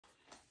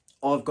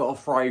I've got a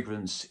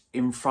fragrance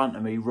in front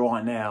of me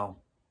right now,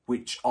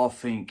 which I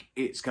think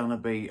it's going to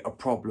be a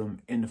problem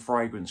in the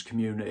fragrance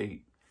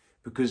community,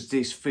 because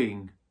this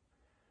thing,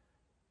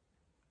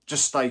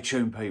 just stay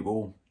tuned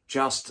people,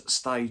 just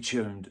stay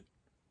tuned.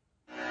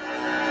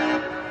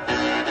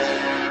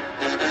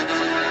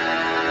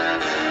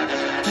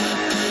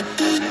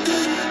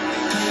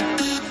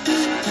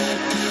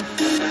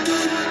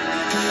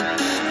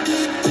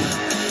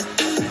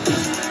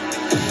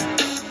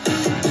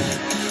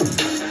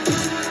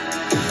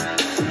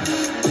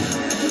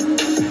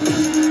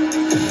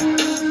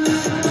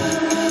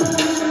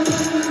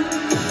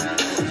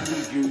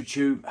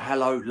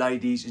 Hello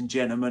ladies and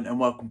gentlemen, and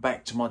welcome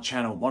back to my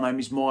channel. My name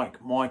is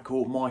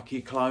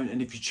Mikey Clone,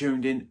 and if you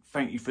tuned in,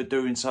 thank you for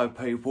doing so,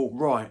 people.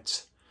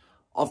 Right,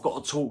 I've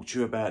got to talk to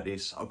you about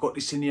this. I got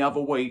this in the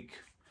other week.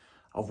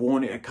 I've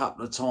worn it a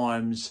couple of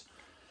times.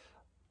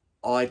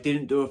 I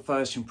didn't do a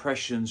first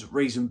impressions,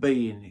 reason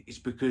being is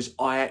because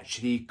I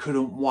actually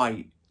couldn't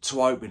wait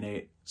to open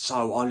it.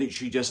 So I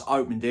literally just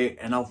opened it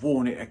and I've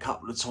worn it a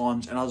couple of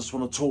times, and I just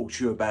want to talk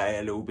to you about it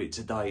a little bit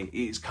today.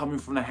 It's coming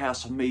from the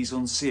house of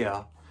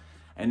MIZENSIR,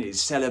 and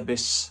it's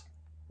CELEBES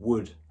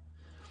wood.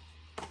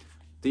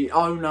 The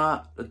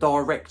owner, the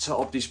director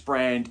of this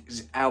brand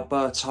is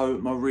Alberto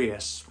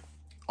Marias.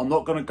 I'm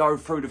not going to go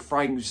through the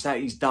fragrance that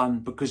he's done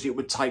because it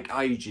would take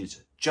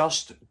ages.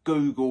 Just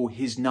Google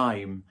his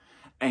name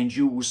and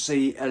you will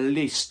see a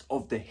list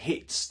of the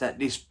hits that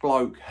this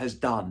bloke has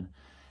done.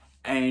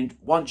 And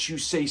once you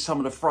see some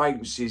of the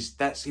fragrances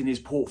that's in his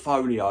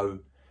portfolio,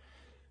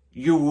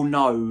 you will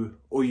know,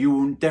 or you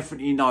will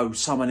definitely know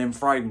some of them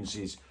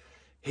fragrances.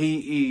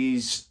 He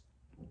is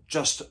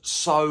just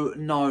so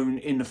known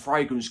in the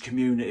fragrance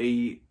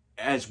community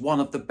as one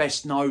of the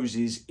best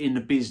noses in the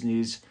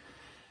business.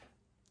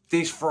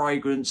 This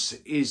fragrance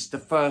is the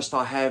first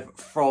I have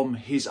from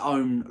his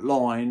own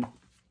line,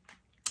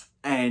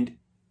 and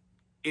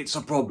it's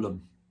a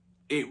problem.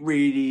 It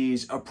really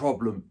is a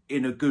problem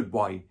in a good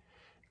way.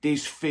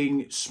 This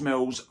thing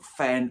smells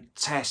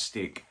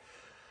fantastic.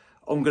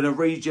 I'm going to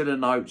read you the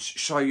notes,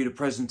 show you the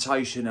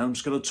presentation, and I'm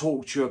just going to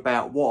talk to you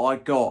about what I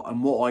got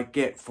and what I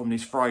get from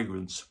this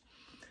fragrance.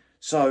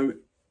 So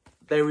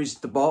there is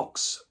the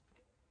box.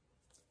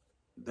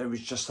 There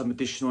is just some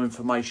additional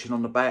information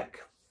on the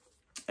back,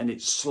 and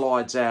it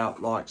slides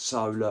out like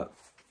so. Look,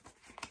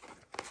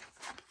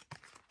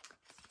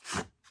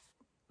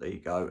 there you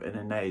go. And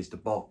then there's the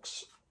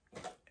box,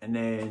 and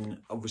then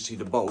obviously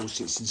the bottle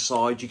sits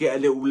inside. You get a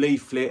little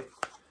leaflet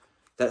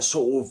that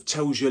sort of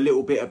tells you a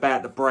little bit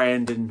about the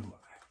brand and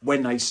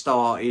when they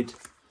started.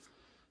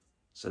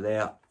 So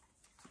there.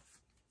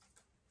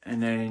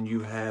 And then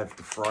you have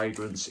the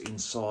fragrance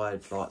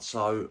inside like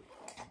so.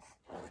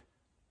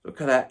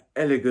 Look at that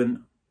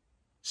elegant,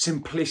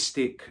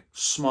 simplistic,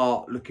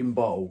 smart looking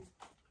bottle.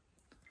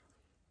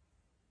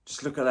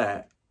 Just look at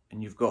that.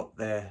 And you've got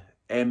there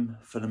M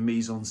for the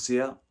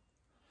MIZENSIR.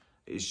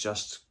 It's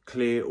just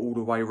clear all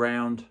the way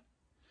round.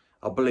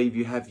 I believe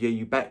you have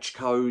your batch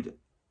code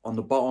on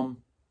the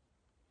bottom.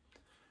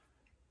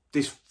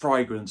 This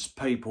fragrance,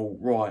 people,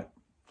 right,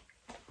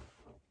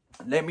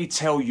 let me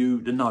tell you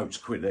the notes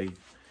quickly.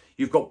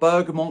 You've got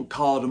bergamot,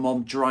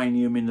 cardamom,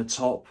 geranium in the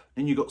top.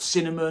 Then you've got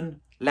cinnamon,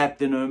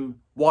 labdanum,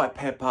 white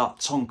pepper,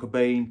 tonka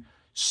bean,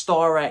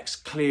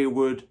 styrax,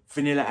 clearwood,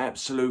 vanilla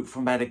absolute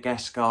from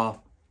Madagascar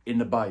in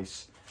the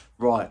base.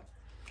 Right.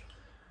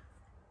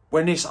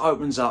 When this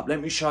opens up,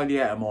 let me show you the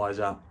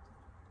atomizer.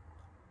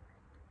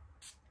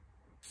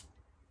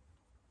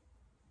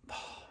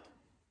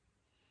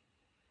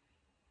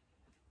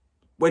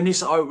 When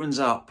this opens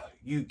up,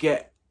 you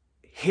get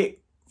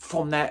hit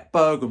from that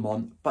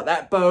bergamot, but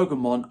that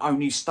bergamot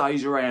only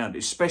stays around,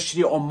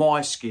 especially on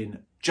my skin,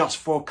 just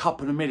for a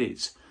couple of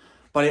minutes.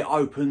 But it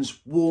opens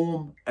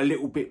warm, a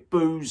little bit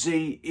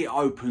boozy, it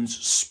opens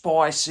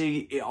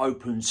spicy, it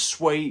opens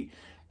sweet,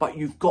 but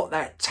you've got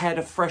that tad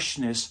of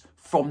freshness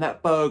from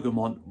that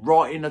bergamot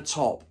right in the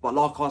top. But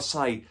like I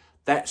say,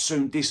 that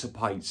soon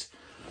dissipates.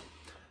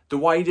 The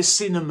way the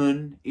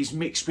cinnamon is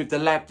mixed with the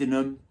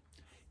labdanum,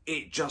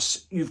 it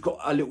just, you've got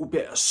a little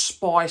bit of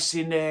spice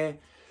in there.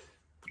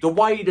 The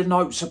way the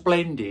notes are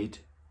blended,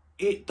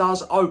 it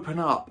does open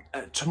up,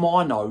 to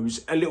my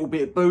nose, a little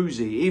bit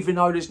boozy. Even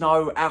though there's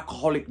no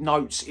alcoholic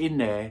notes in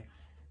there,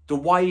 the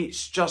way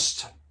it's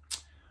just,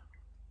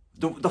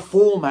 the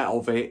format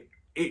of it,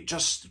 it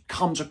just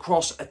comes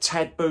across a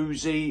tad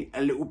boozy,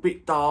 a little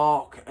bit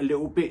dark, a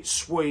little bit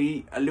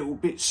sweet, a little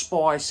bit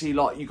spicy,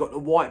 like you got the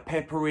white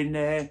pepper in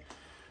there.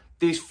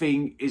 This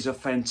thing is a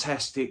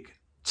fantastic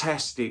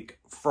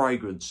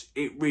fragrance.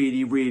 It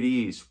really,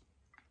 really is.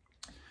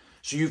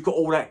 So you've got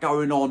all that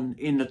going on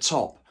in the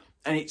top,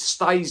 and it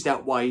stays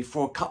that way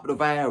for a couple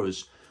of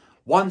hours.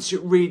 Once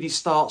it really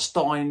starts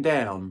dying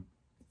down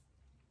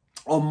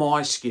on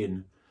my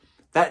skin,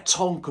 that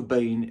tonka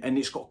bean, and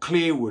it's got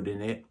clearwood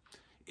in it,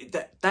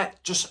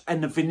 that just,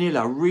 and the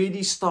vanilla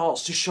really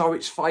starts to show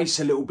its face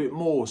a little bit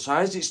more. So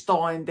as it's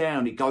dying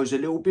down, it goes a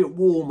little bit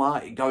warmer,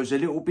 it goes a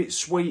little bit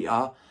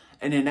sweeter,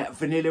 and then that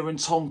vanilla and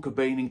tonka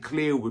bean and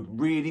clearwood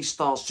really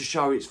starts to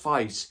show its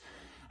face.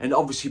 And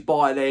obviously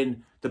by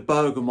then, the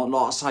bergamot,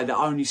 like I say, that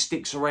only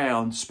sticks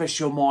around,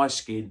 especially on my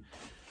skin,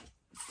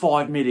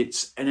 5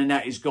 minutes, and then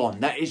that is gone.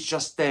 That is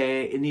just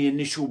there in the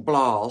initial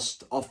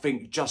blast. I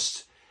think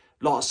just,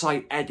 like I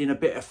say, adding a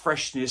bit of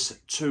freshness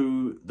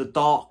to the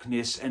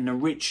darkness and the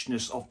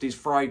richness of this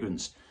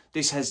fragrance.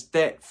 This has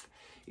depth.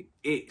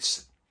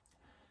 It's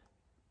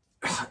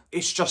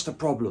just a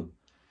problem.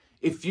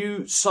 If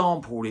you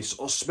sample this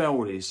or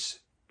smell this,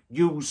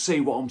 you'll see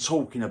what I'm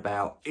talking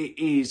about. It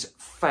is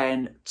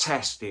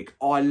fantastic.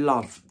 I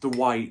love the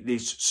way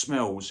this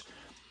smells.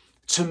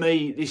 To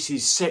me, this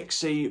is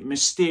sexy,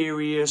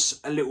 mysterious,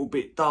 a little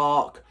bit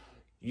dark.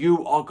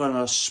 You are going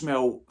to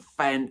smell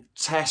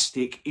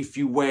fantastic if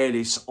you wear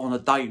this on a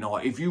date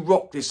night. If you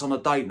rock this on a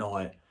date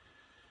night,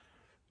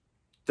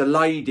 the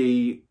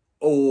lady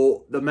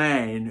or the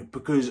man,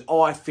 because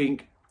I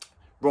think,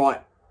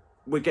 right,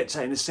 we'll get to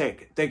that in a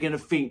sec, they're going to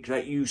think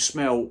that you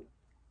smell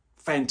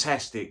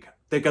fantastic.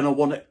 They're going to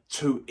want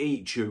to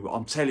eat you.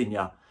 I'm telling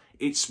you,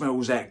 it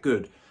smells that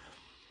good.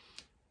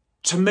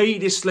 To me,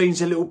 this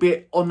leans a little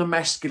bit on the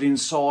masculine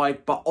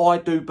side, but I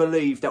do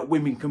believe that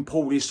women can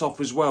pull this off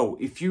as well.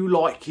 If you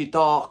like your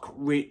dark,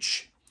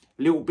 rich,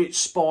 little bit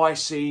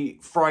spicy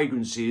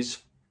fragrances,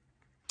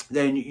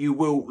 then you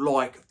will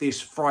like this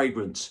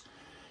fragrance.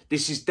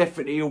 This is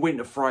definitely a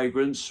winter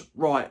fragrance.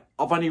 Right,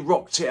 I've only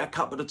rocked it a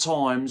couple of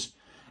times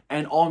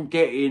and I'm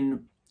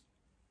getting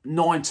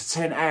 9 to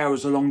 10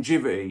 hours of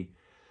longevity.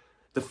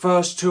 The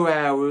first 2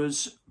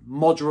 hours,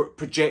 moderate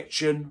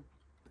projection,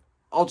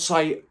 I'd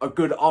say a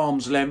good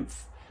arm's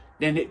length.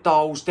 Then it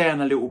dials down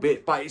a little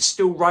bit, but it's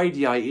still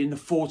radiating the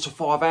 4 to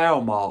 5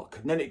 hour mark.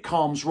 And then it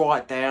calms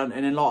right down.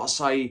 And then, like I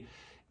say,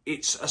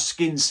 it's a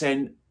skin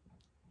scent,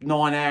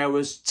 9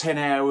 hours, 10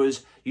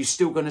 hours. You're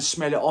still going to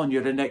smell it on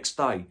you the next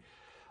day.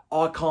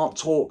 I can't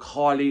talk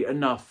highly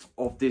enough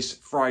of this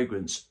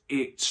fragrance.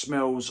 It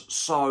smells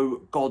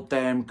so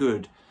goddamn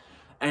good.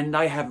 And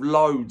they have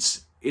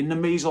loads. In the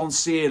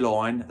MIZENSIR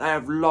line, they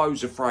have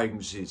loads of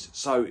fragrances.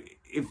 So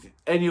if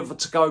any of it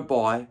to go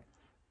by,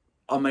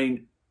 I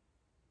mean,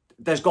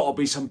 there's got to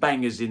be some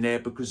bangers in there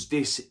because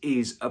this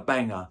is a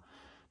banger.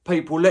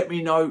 People, let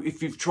me know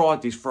if you've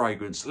tried this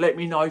fragrance. Let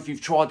me know if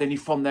you've tried any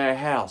from their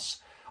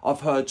house.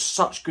 I've heard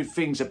such good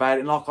things about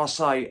it. And like I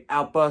say,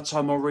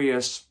 Alberto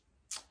Marias,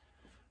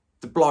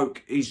 the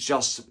bloke,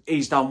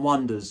 he's done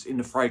wonders in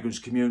the fragrance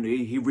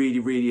community. He really,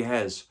 really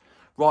has.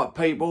 Right,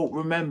 people,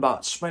 remember,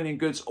 smelling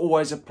good's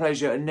always a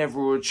pleasure and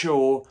never a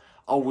chore.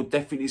 I will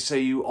definitely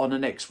see you on the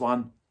next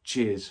one.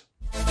 Cheers.